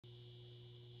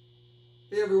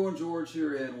Hey everyone, George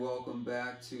here and welcome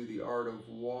back to the Art of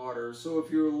Water. So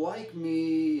if you're like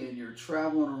me and you're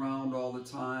traveling around all the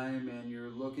time and you're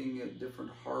looking at different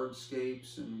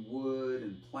hardscapes and wood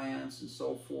and plants and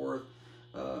so forth,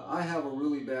 I have a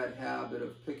really bad habit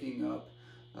of picking up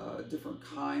different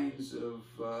kinds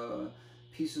of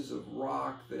pieces of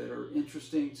rock that are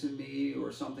interesting to me,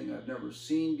 or something I've never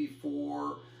seen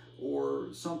before, or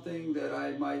something that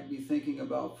I might be thinking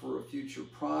about for a future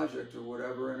project or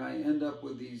whatever, and I end up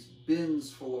with these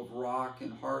bins full of rock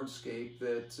and hardscape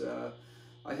that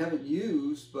I haven't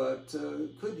used but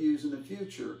could use in the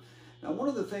future. Now, one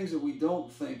of the things that we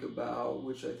don't think about,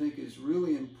 which I think is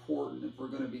really important if we're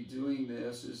going to be doing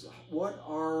this, is what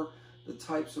are the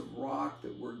types of rock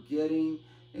that we're getting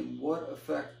and what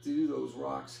effect do those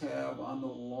rocks have on the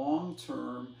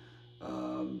long-term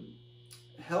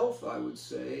health, I would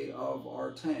say, of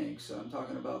our tanks. I'm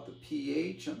talking about the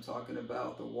pH, I'm talking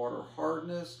about the water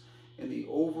hardness, and the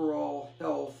overall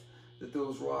health that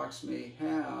those rocks may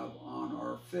have on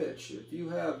our fish. If you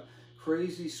have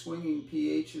crazy swinging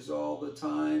pHs all the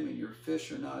time and your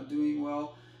fish are not doing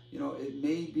well, you know, it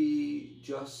may be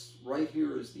just right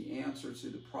here is the answer to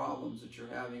the problems that you're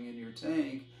having in your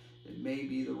tank. It may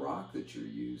be the rock that you're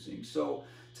using. So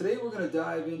today we're going to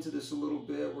dive into this a little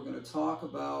bit. We're going to talk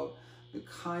about the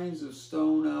kinds of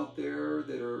stone out there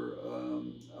that are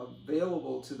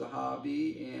available to the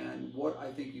hobby and what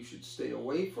I think you should stay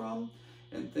away from,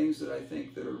 and things that I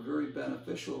think that are very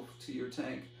beneficial to your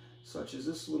tank, such as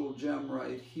this little gem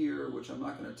right here, which I'm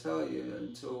not going to tell you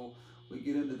until we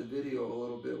get into the video a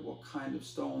little bit what kind of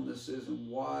stone this is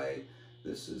and why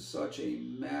this is such a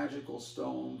magical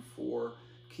stone for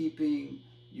keeping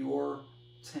your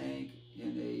tank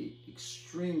in a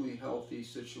extremely healthy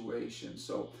situation.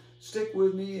 So stick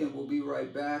with me and we'll be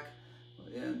right back,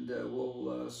 and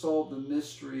we'll solve the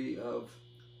mystery of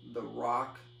the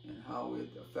rock and how it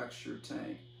affects your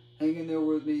tank. Hang in there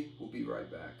with me, we'll be right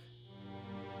back.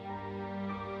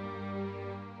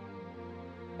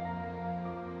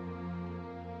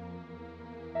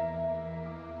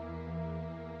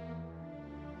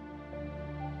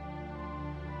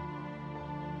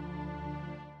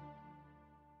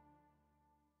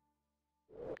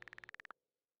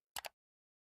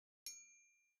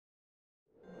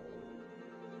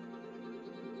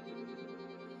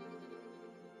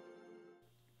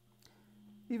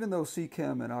 Even though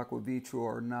Seachem and Aquavitro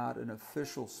are not an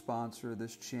official sponsor of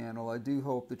this channel, I do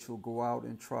hope that you'll go out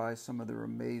and try some of their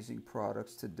amazing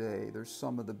products today. They're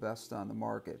some of the best on the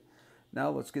market. Now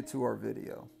let's get to our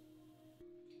video.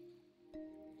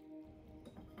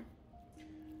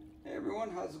 Hey everyone,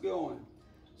 how's it going?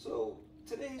 So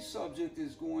today's subject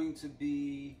is going to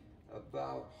be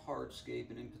about hardscape,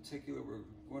 and in particular we're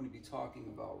going to be talking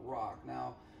about rock.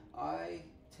 Now, I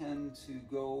tend to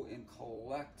go and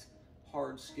collect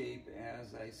hardscape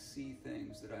as I see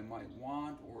things that I might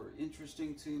want or are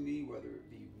interesting to me, whether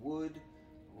it be wood,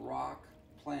 rock,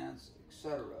 plants,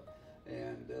 etc.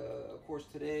 And of course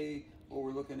today what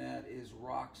we're looking at is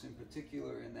rocks in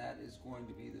particular, and that is going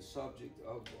to be the subject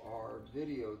of our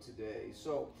video today.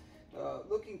 So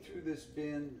looking through this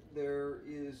bin, there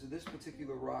is this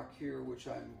particular rock here, which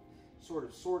I'm sort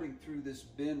of sorting through this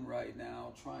bin right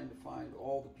now, trying to find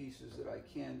all the pieces that I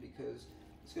can, because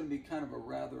it's going to be kind of a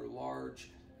rather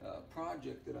large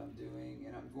project that I'm doing,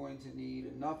 and I'm going to need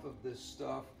enough of this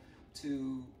stuff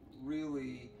to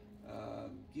really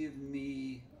give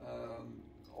me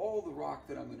all the rock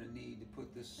that I'm going to need to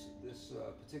put this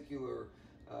particular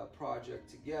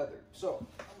project together. So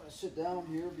I'm going to sit down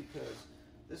here because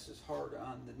this is hard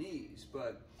on the knees.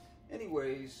 But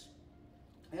anyways,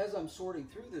 as I'm sorting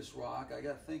through this rock, I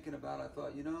got thinking about, I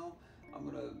thought, you know, I'm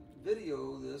going to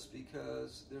video this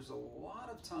because there's a lot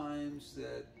of times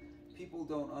that people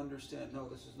don't understand. No,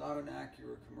 this is not an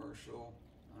Acura commercial.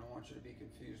 I don't want you to be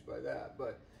confused by that.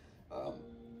 But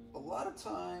a lot of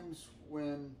times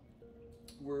when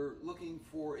we're looking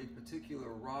for a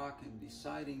particular rock and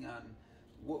deciding on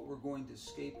what we're going to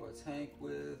scape a tank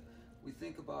with, we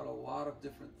think about a lot of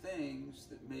different things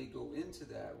that may go into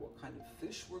that. What kind of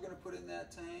fish we're going to put in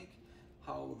that tank,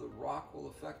 how the rock will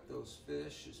affect those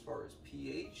fish as far as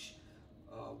pH,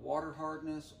 water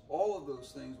hardness, all of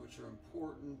those things which are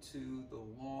important to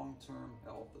the long-term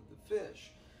health of the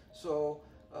fish. So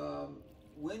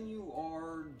when you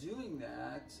are doing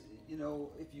that, you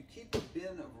know, if you keep a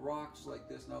bin of rocks like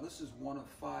this, now this is one of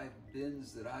 5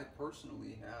 bins that I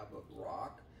personally have of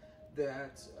rock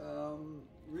that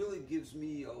really gives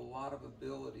me a lot of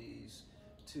abilities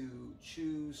to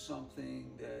choose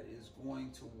something that is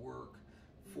going to work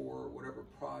for whatever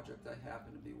project I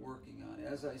happen to be working on.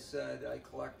 As I said, I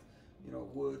collect you know,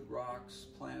 wood, rocks,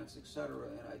 plants, etc.,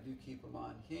 and I do keep them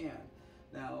on hand.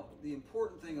 Now, the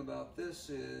important thing about this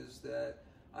is that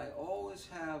I always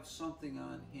have something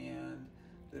on hand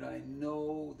that I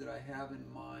know that I have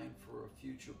in mind for a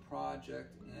future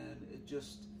project, and it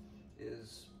just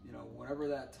is, you know, whenever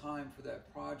that time for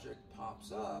that project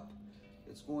pops up,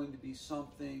 it's going to be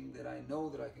something that I know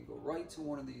that I can go right to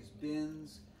one of these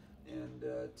bins. And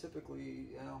typically,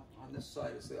 you know, on this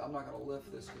side, I'm not going to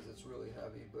lift this because it's really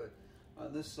heavy, but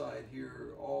on this side here,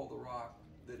 all the rock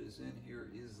that is in here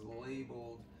is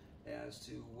labeled as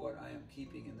to what I am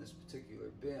keeping in this particular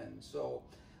bin. So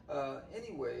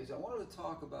anyways, I wanted to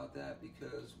talk about that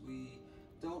because we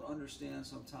don't understand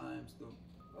sometimes the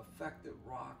effect that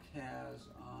rock has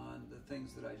on the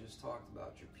things that I just talked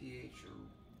about, your pH, your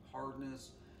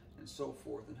hardness, and so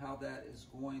forth, and how that is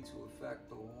going to affect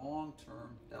the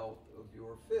long-term health of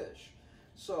your fish.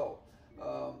 So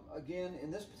again,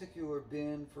 in this particular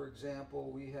bin, for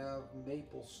example, we have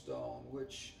maple stone,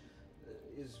 which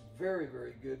is very,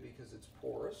 very good because it's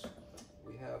porous.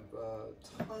 We have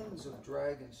tons of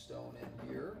dragonstone in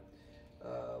here.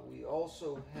 We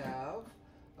also have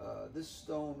this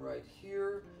stone right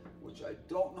here, which I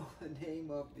don't know the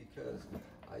name of because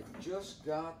I just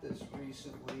got this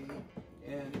recently,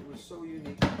 and it was so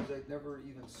unique because I'd never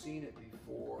even seen it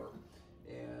before.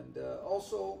 And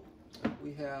also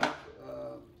we have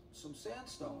some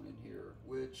sandstone in here,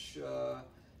 which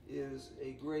is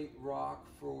a great rock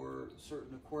for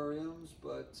certain aquariums,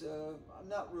 but I'm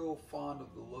not real fond of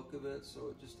the look of it, so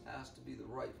it just has to be the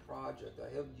right project.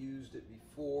 I have used it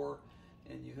before,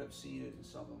 and you have seen it in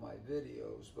some of my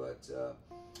videos, but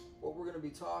what we're going to be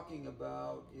talking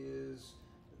about is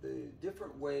the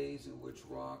different ways in which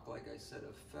rock, like I said,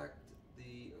 affect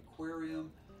the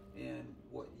aquarium, and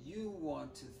what you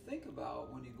want to think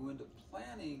about when you go into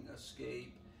planning a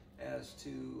scape as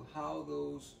to how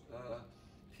those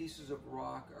pieces of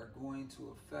rock are going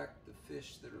to affect the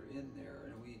fish that are in there.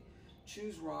 And we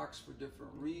choose rocks for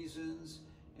different reasons,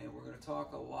 and we're going to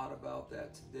talk a lot about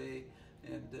that today.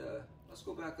 And let's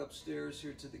go back upstairs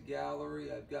here to the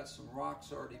gallery. I've got some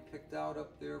rocks already picked out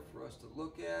up there for us to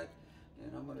look at,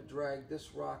 and I'm going to drag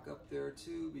this rock up there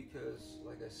too because,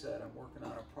 like I said, I'm working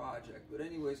on a project. But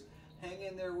anyways, hang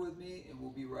in there with me and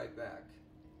we'll be right back.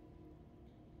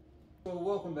 Well,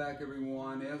 welcome back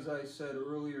everyone. As I said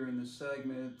earlier in the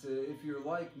segment, if you're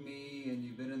like me and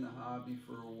you've been in the hobby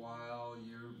for a while,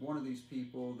 you're one of these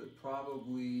people that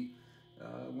probably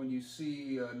when you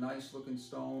see a nice looking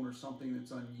stone or something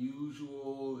that's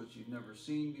unusual that you've never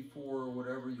seen before or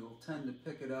whatever, you'll tend to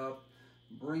pick it up,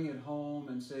 bring it home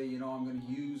and say, you know, I'm going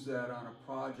to use that on a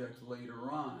project later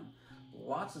on.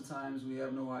 Lots of times we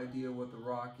have no idea what the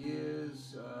rock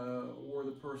is, or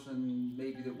the person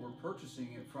maybe that we're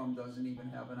purchasing it from doesn't even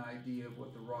have an idea of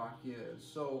what the rock is.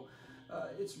 So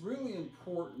it's really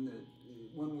important that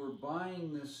when we're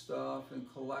buying this stuff and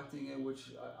collecting it,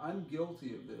 which I'm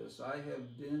guilty of this, I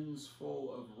have bins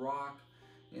full of rock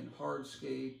and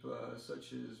hardscape,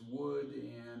 such as wood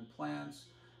and plants,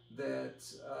 that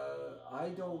I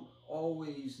don't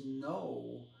always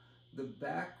know the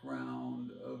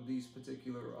background of these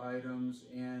particular items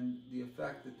and the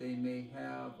effect that they may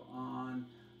have on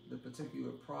the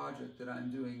particular project that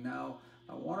I'm doing. Now,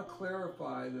 I want to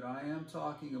clarify that I am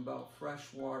talking about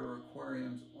freshwater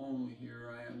aquariums only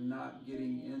here. I am not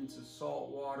getting into salt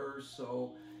water,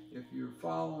 so if you're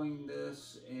following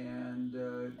this and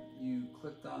you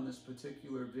clicked on this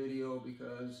particular video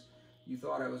because you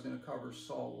thought I was going to cover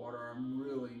salt water, I'm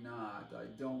really not. I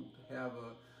don't have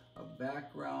a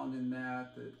background in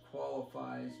that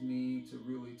qualifies me to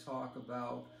really talk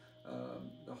about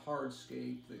the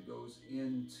hardscape that goes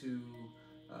into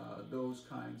those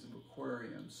kinds of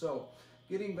aquariums. So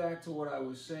getting back to what I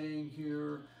was saying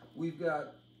here, we've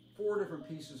got 4 different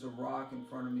pieces of rock in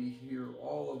front of me here,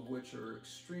 all of which are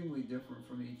extremely different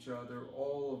from each other,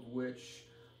 all of which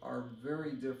are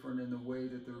very different in the way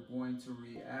that they're going to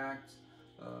react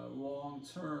long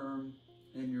term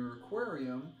in your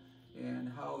aquarium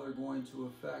and how they're going to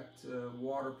affect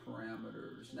water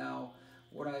parameters. Now,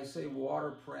 when I say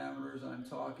water parameters, I'm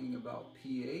talking about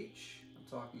pH,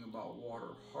 I'm talking about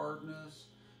water hardness,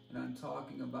 and I'm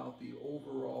talking about the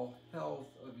overall health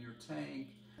of your tank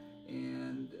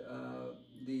and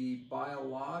the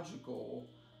biological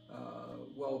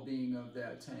well-being of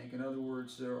that tank. In other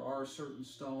words, there are certain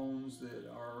stones that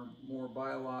are more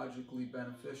biologically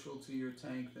beneficial to your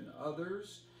tank than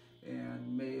others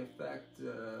and may affect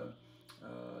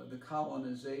the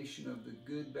colonization of the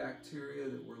good bacteria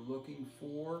that we're looking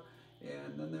for.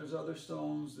 And then there's other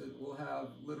stones that will have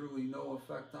literally no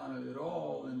effect on it at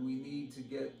all, and we need to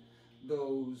get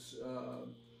those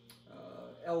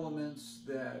elements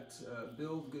that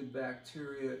build good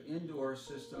bacteria into our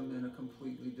system in a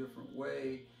completely different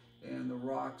way, and the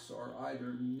rocks are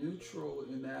either neutral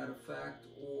in that effect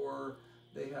or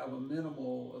they have a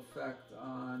minimal effect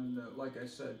on, like I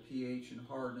said, pH and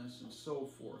hardness and so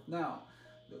forth. Now,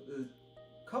 the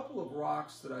couple of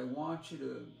rocks that I want you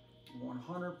to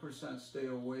 100% stay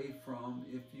away from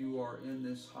if you are in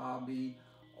this hobby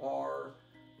are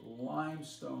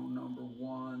limestone, number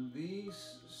one.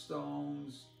 These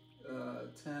stones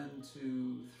tend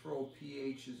to throw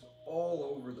pHs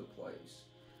all over the place.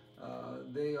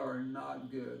 They are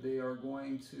not good. They are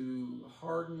going to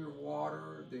harden your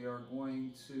water. They are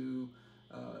going to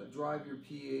drive your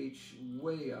pH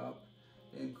way up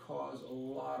and cause a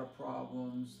lot of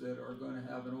problems that are going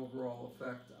to have an overall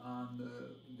effect on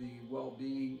the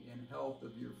well-being and health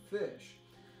of your fish.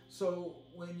 So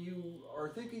when you are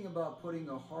thinking about putting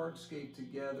a hardscape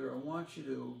together, I want you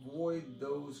to avoid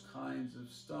those kinds of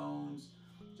stones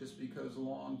just because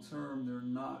long term they're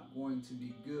not going to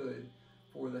be good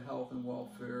for the health and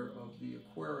welfare of the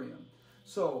aquarium.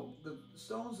 So the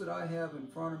stones that I have in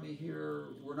front of me here,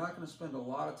 we're not going to spend a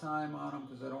lot of time on them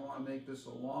because I don't want to make this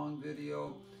a long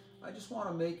video. I just want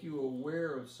to make you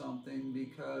aware of something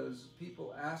because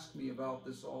people ask me about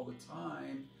this all the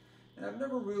time, and I've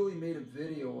never really made a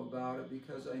video about it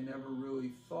because I never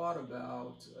really thought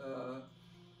about,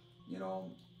 you know,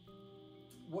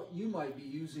 what you might be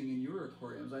using in your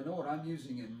aquariums. I know what I'm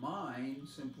using in mine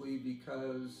simply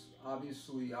because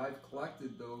obviously I've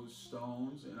collected those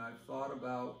stones and I've thought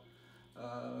about,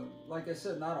 like I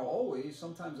said, not always.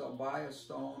 Sometimes I'll buy a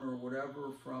stone or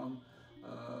whatever from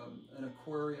an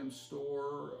aquarium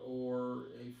store or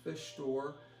a fish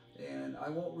store, and I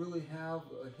won't really have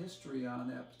a history on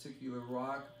that particular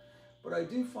rock. But I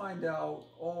do find out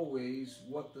always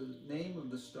what the name of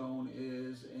the stone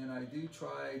is, and I do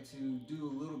try to do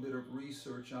a little bit of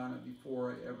research on it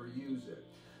before I ever use it.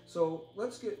 So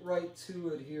let's get right to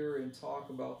it here and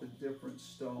talk about the different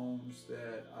stones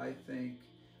that I think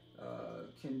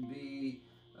can be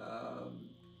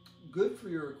good for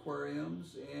your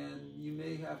aquariums, and you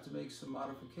may have to make some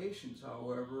modifications,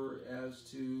 however, as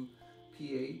to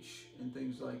pH and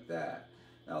things like that.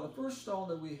 Now, the first stone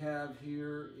that we have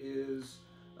here is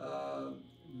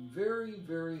very,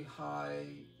 very high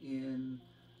in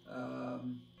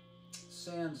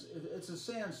sands. It's a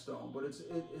sandstone, but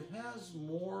it has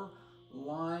more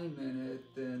lime in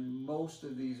it than most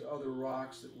of these other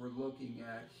rocks that we're looking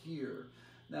at here.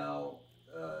 Now,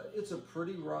 it's a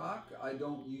pretty rock. I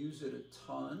don't use it a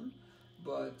ton,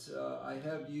 but I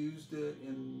have used it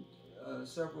in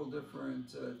several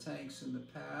different tanks in the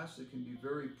past. It can be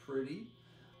very pretty.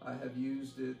 I have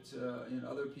used it in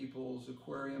other people's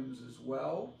aquariums as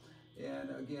well.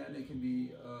 And again, it can be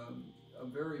a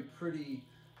very pretty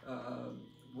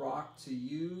rock to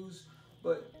use.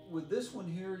 But with this one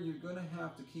here, you're going to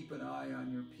have to keep an eye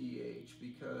on your pH,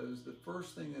 because the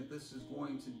first thing that this is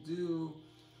going to do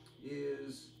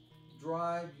is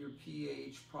drive your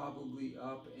pH probably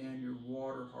up and your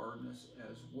water hardness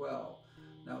as well.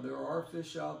 Now, there are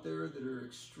fish out there that are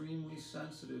extremely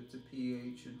sensitive to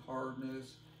pH and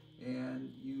hardness,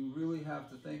 and you really have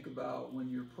to think about, when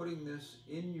you're putting this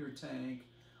in your tank,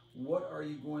 what are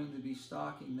you going to be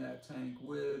stocking that tank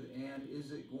with, and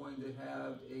is it going to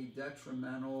have a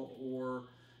detrimental or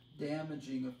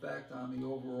damaging effect on the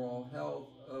overall health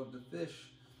of the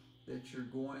fish that you're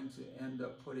going to end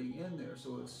up putting in there.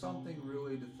 So it's something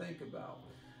really to think about.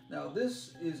 Now,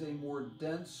 this is a more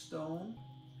dense stone,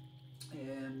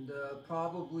 and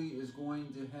probably is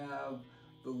going to have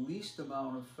the least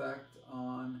amount of effect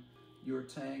on your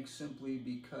tank, simply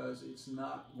because it's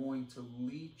not going to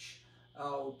leach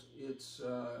out its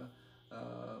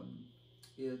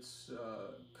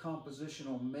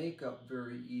compositional makeup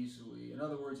very easily. In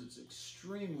other words, it's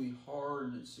extremely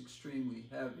hard and it's extremely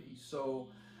heavy. So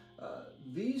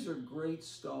these are great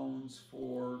stones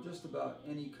for just about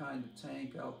any kind of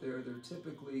tank out there. They're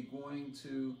typically going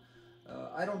to,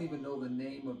 I don't even know the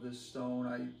name of this stone.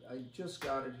 I just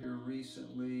got it here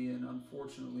recently, and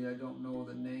unfortunately I don't know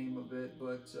the name of it,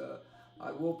 but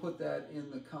I will put that in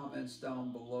the comments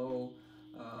down below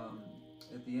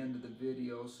at the end of the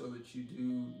video, so that you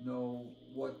do know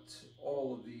what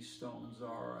all of these stones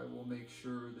are. I will make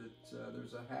sure that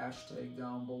there's a hashtag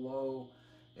down below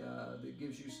that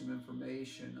gives you some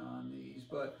information on these.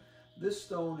 But this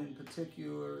stone in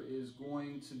particular is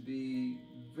going to be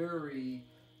very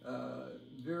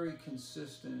very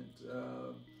consistent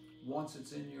once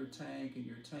it's in your tank and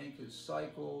your tank is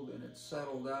cycled and it's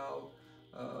settled out.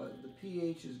 The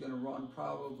pH is going to run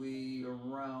probably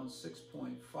around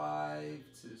 6.5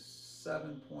 to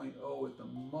 7.0 at the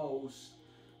most,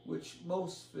 which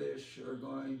most fish are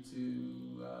going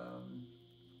to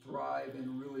thrive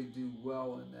and really do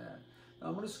well in that. Now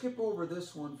I'm going to skip over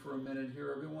this one for a minute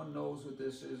here. Everyone knows what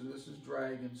this is. This is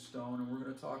dragonstone, and we're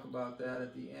going to talk about that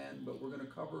at the end, but we're going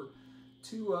to cover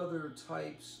two other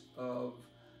types of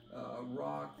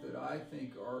rock that I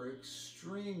think are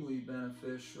extremely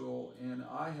beneficial, and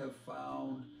I have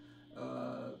found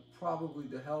probably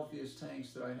the healthiest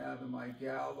tanks that I have in my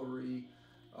gallery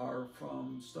are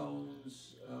from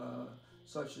stones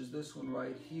such as this one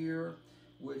right here,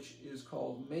 which is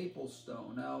called maple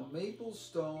stone. Now, maple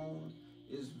stone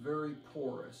is very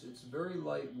porous. It's very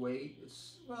lightweight.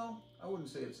 It's, well, I wouldn't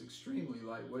say it's extremely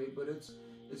lightweight, but it's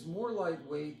more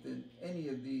lightweight than any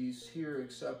of these here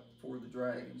except for the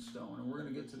dragonstone. And we're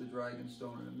going to get to the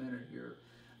dragonstone in a minute here.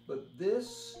 But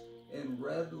this and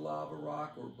red lava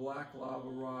rock or black lava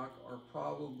rock are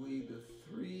probably the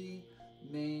three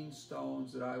main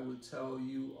stones that I would tell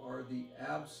you are the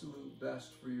absolute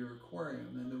best for your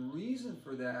aquarium. And the reason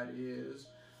for that is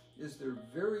they're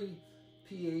very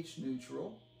pH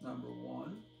neutral, number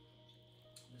one.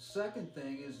 The second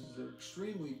thing is they're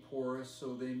extremely porous,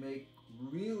 so they make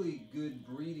really good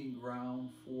breeding ground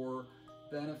for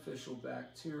beneficial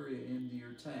bacteria into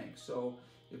your tank. So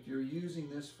if you're using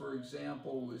this, for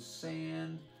example, with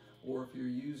sand, or if you're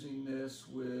using this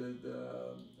with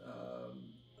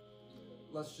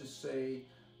let's just say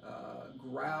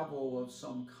gravel of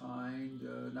some kind,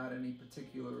 not any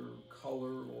particular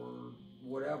color or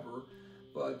whatever,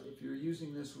 but if you're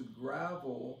using this with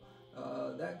gravel,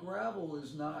 that gravel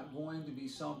is not going to be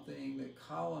something that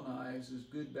colonizes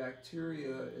good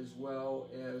bacteria as well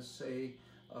as, say,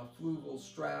 a fluval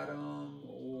stratum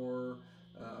or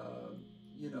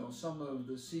you know, some of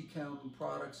the sea chem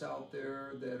products out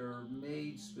there that are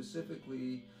made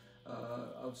specifically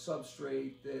of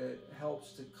substrate that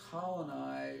helps to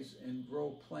colonize and grow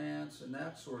plants and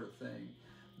that sort of thing.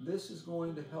 This is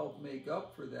going to help make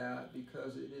up for that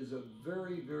because it is a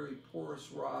very, very porous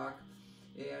rock.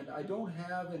 And I don't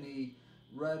have any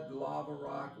red lava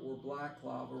rock or black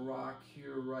lava rock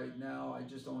here right now. I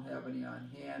just don't have any on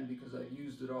hand because I've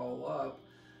used it all up.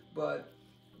 But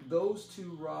those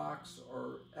two rocks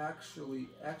are actually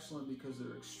excellent because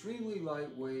they're extremely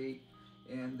lightweight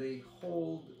and they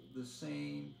hold the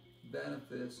same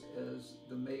benefits as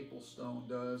the maple stone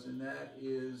does, and that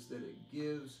is that it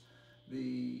gives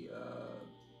the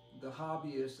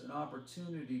hobbyist an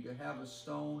opportunity to have a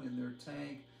stone in their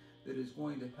tank that is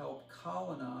going to help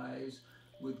colonize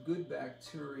with good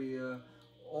bacteria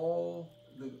all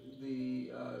the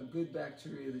good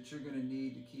bacteria that you're going to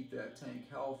need to keep that tank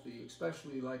healthy,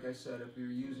 especially, like I said, if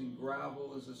you're using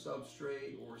gravel as a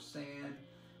substrate or sand,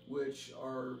 which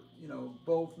are, you know,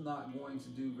 both not going to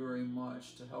do very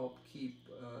much to help keep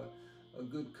a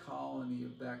good colony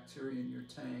of bacteria in your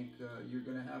tank. You're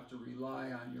going to have to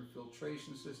rely on your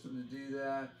filtration system to do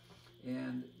that,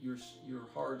 and your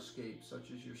hardscape,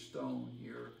 such as your stone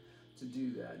here, to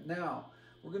do that. Now,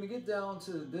 we're going to get down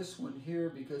to this one here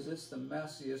because it's the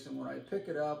messiest, and when I pick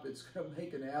it up, it's going to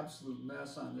make an absolute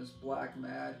mess on this black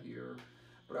mat here.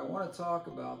 But I want to talk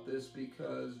about this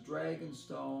because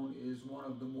dragonstone is one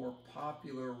of the more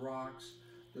popular rocks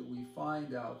that we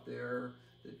find out there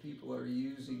that people are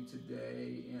using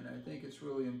today, and I think it's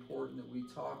really important that we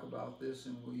talk about this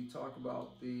and we talk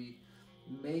about the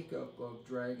makeup of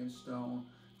dragonstone.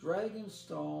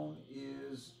 Dragonstone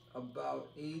is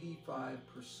about 85%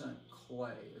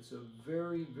 clay. It's a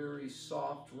very, very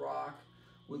soft rock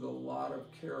with a lot of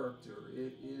character.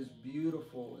 It is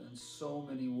beautiful in so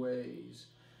many ways.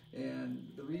 And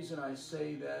the reason I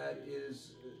say that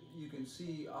is you can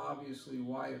see obviously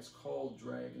why it's called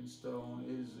dragonstone.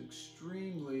 It is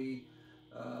extremely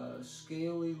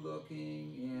scaly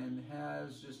looking and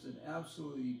has just an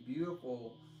absolutely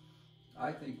beautiful,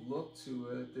 I think, look to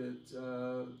it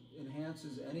that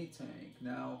enhances any tank.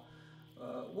 Now,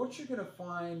 what you're going to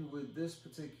find with this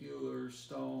particular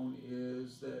stone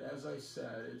is that, as I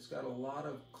said, it's got a lot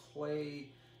of clay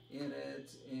in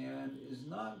it and is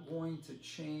not going to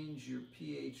change your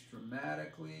pH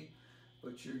dramatically,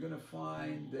 but you're going to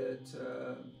find that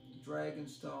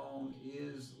dragonstone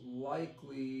is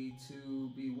likely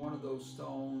to be one of those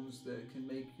stones that can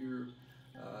make your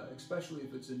especially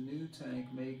if it's a new tank,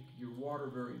 make your water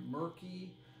very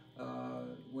murky.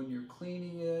 When you're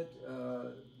cleaning it,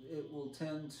 it will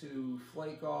tend to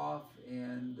flake off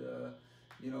and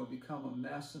you know, become a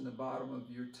mess in the bottom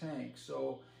of your tank.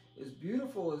 So as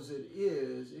beautiful as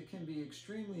it can be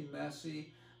extremely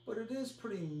messy, but it is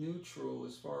pretty neutral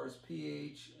as far as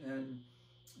pH, and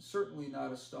certainly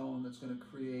not a stone that's going to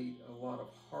create a lot of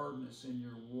hardness in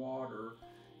your water.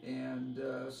 And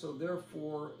so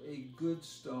therefore a good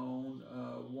stone,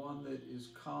 one that is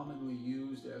commonly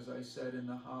used, as I said, in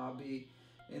the hobby,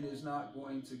 and is not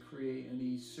going to create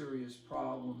any serious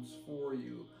problems for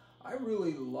you. I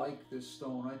really like this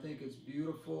stone. I think it's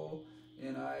beautiful,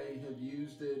 and I have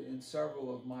used it in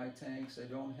several of my tanks.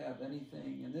 I don't have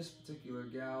anything in this particular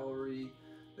gallery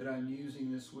that I'm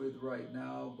using this with right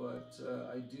now, but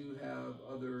I do have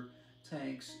other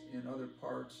tanks in other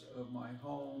parts of my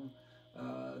home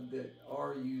that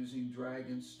are using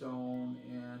dragonstone,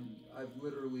 and I've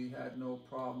literally had no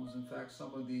problems. In fact,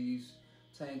 some of these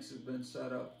tanks have been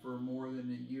set up for more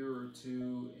than a year or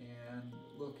two and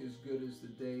look as good as the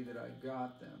day that I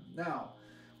got them. Now,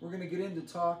 we're going to get into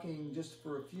talking just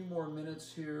for a few more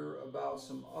minutes here about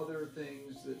some other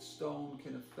things that stone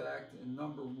can affect, and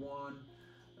number one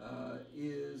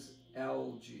is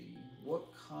algae. What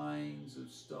kinds of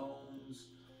stones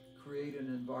create an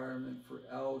environment for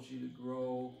algae to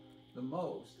grow the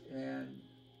most? And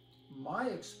my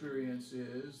experience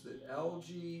is that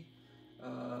algae,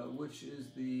 which is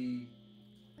the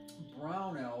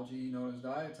brown algae known as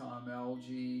diatom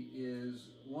algae, is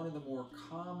one of the more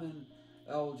common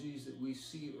algae that we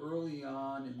see early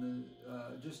on in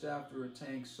the just after a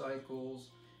tank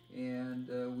cycles and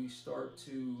we start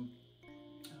to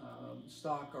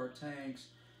stock our tanks.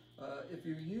 If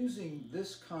you're using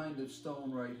this kind of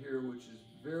stone right here, which is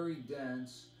very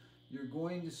dense, you're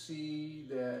going to see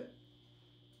that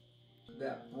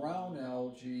brown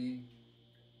algae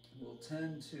will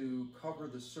tend to cover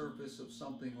the surface of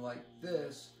something like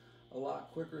this a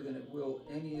lot quicker than it will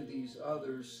any of these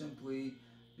others, simply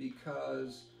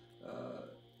because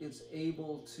it's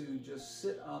able to just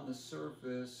sit on the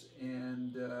surface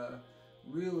and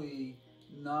really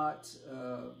not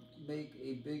make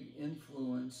a big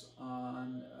influence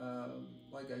on,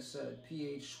 like I said,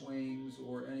 pH swings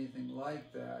or anything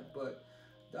like that. But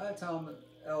diatom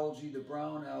algae, the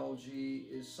brown algae,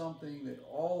 is something that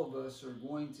all of us are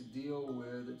going to deal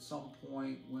with at some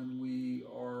point when we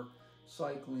are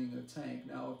cycling a tank.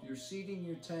 Now, if you're seeding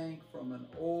your tank from an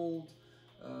old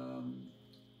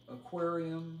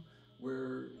aquarium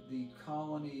where the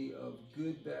colony of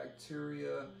good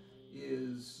bacteria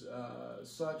is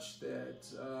such that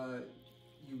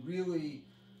you really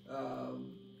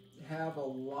have a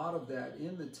lot of that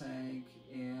in the tank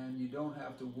and you don't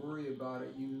have to worry about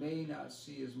it, you may not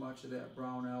see as much of that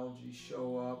brown algae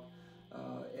show up.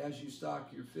 As you stock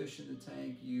your fish in the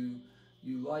tank, you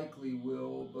likely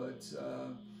will, but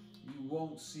you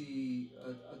won't see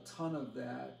a ton of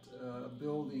that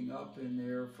building up in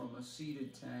there from a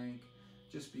seeded tank,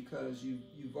 just because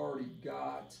you've already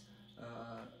got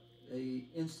a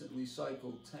instantly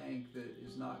cycled tank that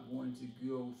is not going to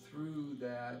go through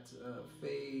that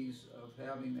phase of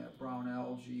having that brown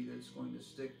algae that's going to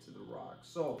stick to the rock.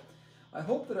 So I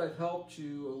hope that I've helped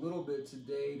you a little bit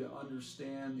today to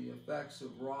understand the effects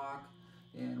of rock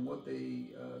and what they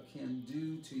can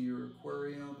do to your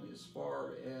aquarium as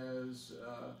far as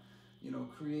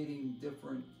creating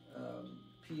different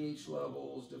pH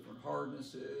levels, different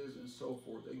hardnesses, and so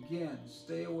forth. Again,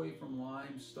 stay away from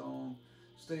limestone.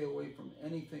 Stay away from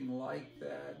anything like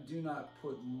that. Do not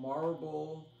put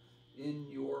marble in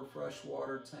your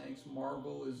freshwater tanks.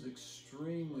 Marble is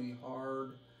extremely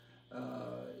hard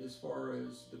as far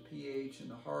as the pH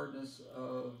and the hardness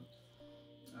of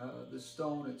the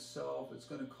stone itself. It's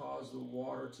going to cause the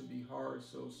water to be hard.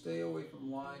 So stay away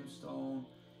from limestone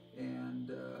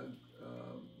and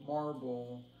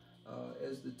marble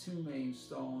as the two main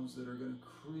stones that are going to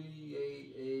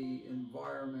create a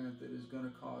environment that is going to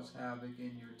cause havoc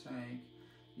in your tank.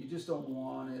 You just don't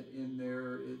want it in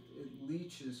there. It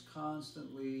leaches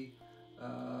constantly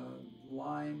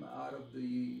lime out of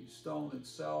the stone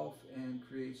itself and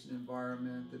creates an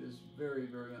environment that is very,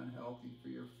 very unhealthy for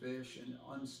your fish and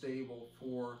unstable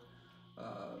for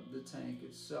the tank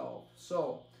itself.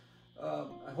 So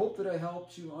I hope that I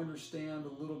helped you understand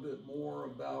a little bit more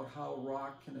about how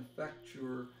rock can affect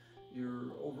your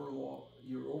overhaul,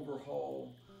 the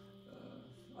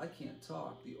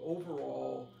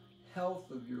overall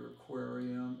health of your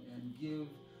aquarium, and give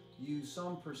you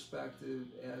some perspective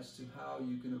as to how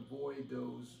you can avoid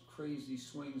those crazy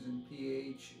swings in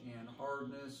pH and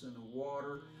hardness in the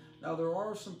water. Now, there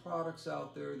are some products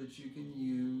out there that you can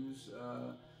use.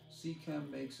 Seachem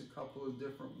makes a couple of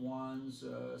different ones.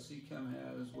 Seachem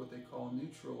has what they call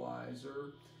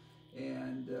neutralizer,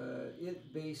 and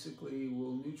it basically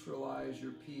will neutralize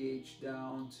your pH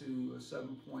down to a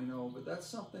 7.0, but that's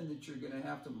something that you're going to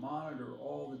have to monitor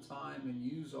all the time and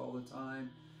use all the time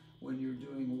when you're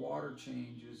doing water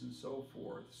changes and so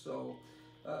forth. So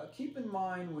keep in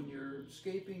mind when you're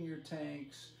scaping your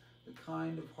tanks, the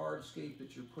kind of hardscape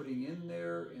that you're putting in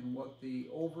there and what the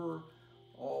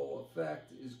overall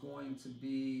effect is going to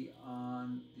be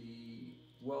on the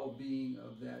well-being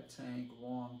of that tank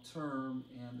long term,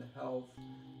 and the health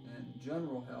and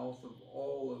general health of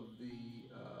all of the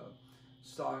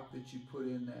stock that you put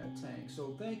in that tank.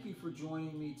 So thank you for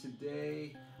joining me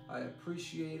today. I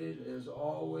appreciate it. As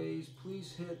always,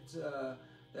 please hit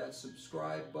that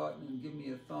subscribe button and give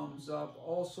me a thumbs up.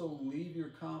 Also, leave your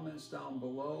comments down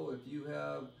below if you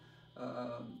have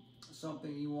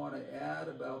something you want to add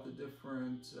about the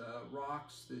different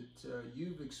rocks that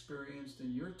you've experienced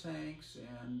in your tanks,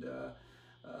 and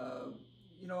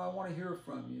you know, I want to hear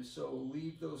from you, so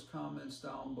leave those comments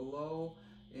down below.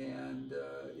 And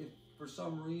if for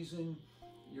some reason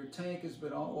your tank has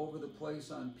been all over the place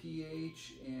on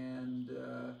pH and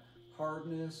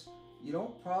hardness, you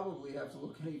don't probably have to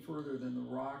look any further than the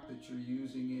rock that you're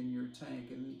using in your tank.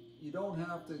 And you don't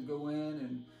have to go in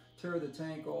and tear the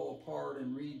tank all apart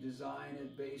and redesign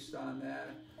it based on that.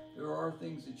 There are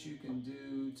things that you can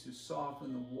do to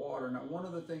soften the water. Now, one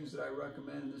of the things that I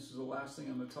recommend, and this is the last thing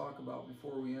I'm going to talk about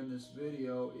before we end this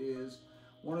video, is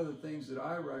one of the things that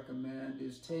I recommend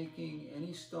is taking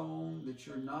any stone that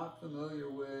you're not familiar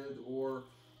with or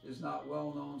is not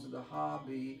well known to the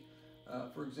hobby.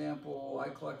 For example, I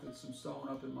collected some stone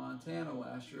up in Montana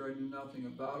last year. I knew nothing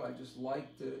about it. I just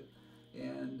liked it.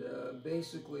 And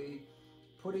basically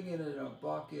putting it in a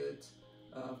bucket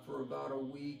for about a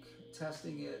week,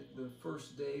 testing it the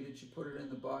first day that you put it in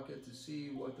the bucket to see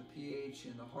what the pH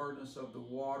and the hardness of the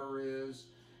water is,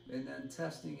 and then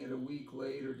testing it a week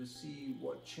later to see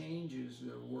what changes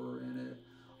there were in it.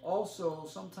 Also,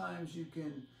 sometimes you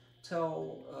can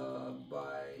tell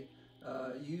by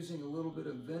using a little bit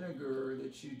of vinegar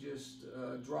that you just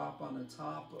drop on the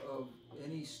top of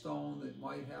any stone that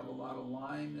might have a lot of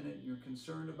lime in it and you're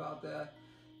concerned about that.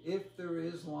 If there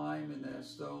is lime in that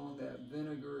stone, that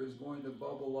vinegar is going to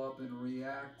bubble up and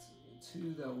react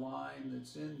to the lime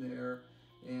that's in there,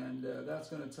 and that's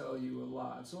going to tell you a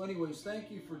lot. So anyways,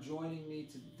 thank you for joining me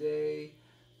today.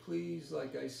 Please,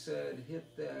 like I said,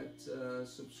 hit that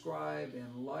subscribe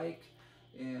and like,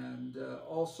 and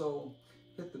also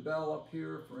hit the bell up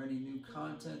here for any new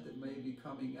content that may be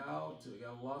coming out. We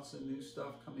got lots of new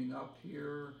stuff coming up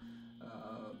here.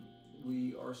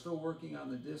 We are still working on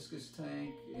the discus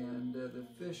tank, and the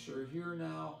fish are here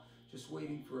now, just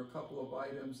waiting for a couple of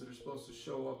items that are supposed to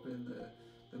show up in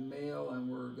the mail, and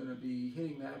we're going to be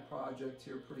hitting that project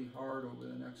here pretty hard over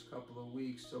the next couple of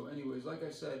weeks. So anyways, like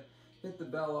I said, hit the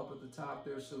bell up at the top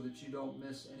there so that you don't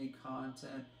miss any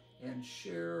content, and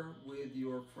share with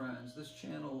your friends. This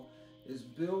channel is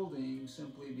building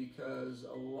simply because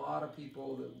a lot of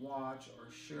people that watch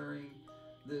are sharing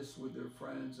this with their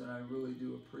friends, and I really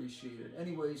do appreciate it.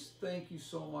 Anyways, thank you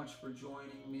so much for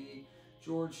joining me.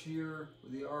 George here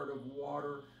with The Art of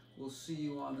Water. We'll see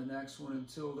you on the next one.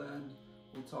 Until then,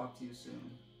 we'll talk to you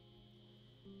soon.